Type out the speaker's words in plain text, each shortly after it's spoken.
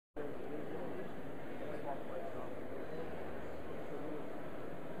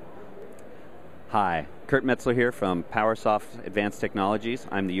Hi, Kurt Metzler here from Powersoft Advanced Technologies.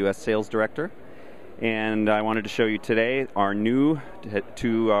 I'm the U.S. Sales Director, and I wanted to show you today our new,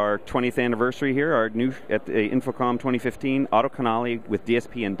 to our 20th anniversary here, our new at the InfoComm 2015 Ottocanali with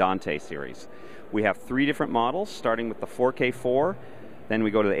DSP and Dante series. We have 3 different models, starting with the 4K4, then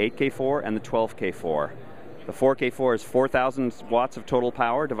we go to the 8K4 and the 12K4. The 4K4 is 4,000 watts of total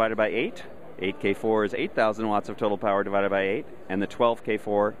power divided by 8. 8K4 is 8,000 watts of total power divided by 8, and the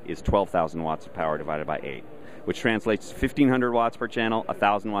 12K4 is 12,000 watts of power divided by 8, which translates to 1,500 watts per channel,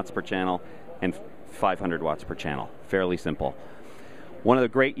 1,000 watts per channel, and 500 watts per channel. Fairly simple. One of the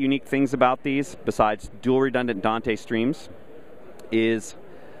great unique things about these, besides dual redundant Dante streams, is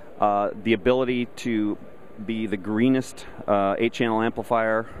the ability to be the greenest 8-channel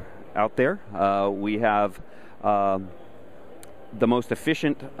amplifier out there. We have the most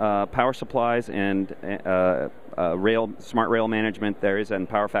efficient power supplies and smart rail management there is, and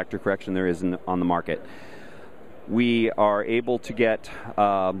power factor correction there is on the market. We are able to get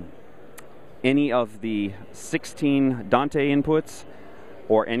any of the 16 Dante inputs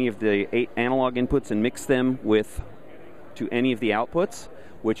or any of the 8 analog inputs and mix them to any of the outputs,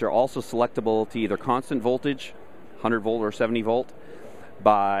 which are also selectable to either constant voltage, 100 volt or 70 volt,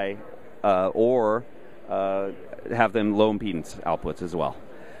 or have them low impedance outputs as well.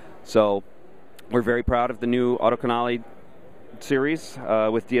 So we're very proud of the new Ottocanali series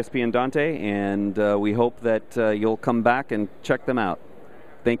with DSP and Dante, and we hope that you'll come back and check them out.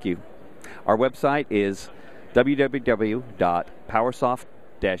 Thank you. Our website is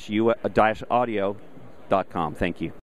www.powersoft-audio.com. Thank you.